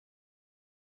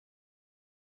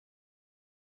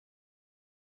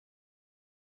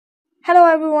Hello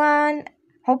everyone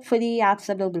hopefully आप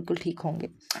सब लोग बिल्कुल ठीक होंगे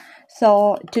so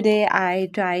today I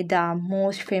try the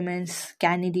most famous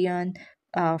Canadian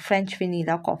French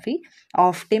vanilla coffee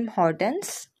of Tim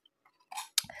Hortons.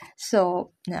 So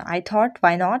I thought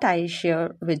why not I share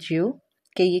with you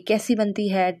कि ये कैसी बनती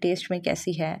है, टेस्ट में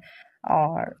कैसी है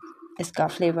और इसका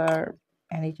flavour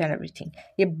and each and everything.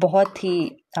 ये बहुत ही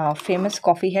फेमस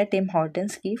कॉफ़ी है टिम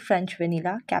हॉर्टन्स की French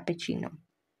vanilla cappuccino.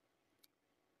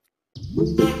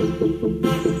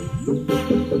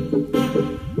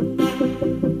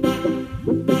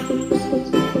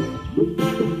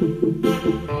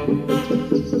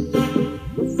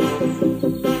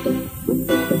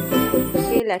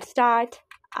 Okay, let's start.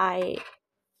 I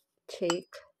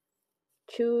take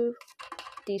 2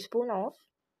 teaspoons of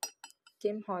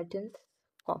Tim Hortons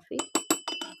coffee.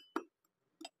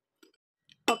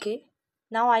 Okay,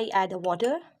 now I add the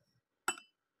water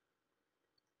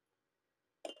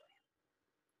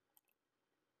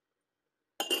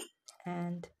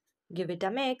and give it a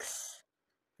mix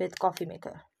with coffee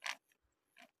maker.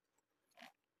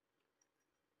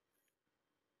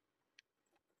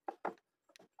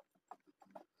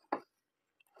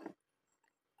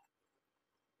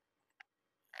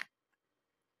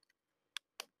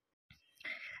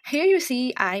 Here you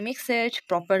see I mix it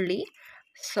properly.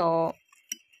 So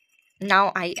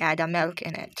now I add a milk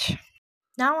in it.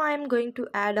 Now I am going to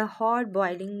add a hot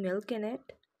boiling milk in it.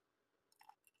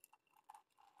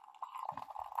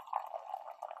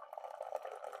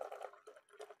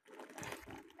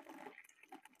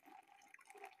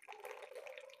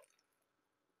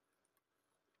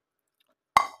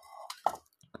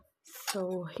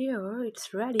 So here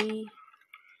it's ready.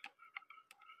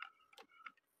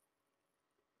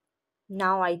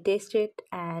 Now I taste it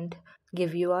and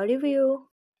give you a review.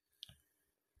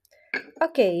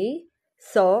 Okay,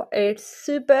 so it's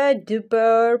super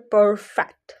duper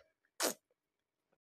perfect.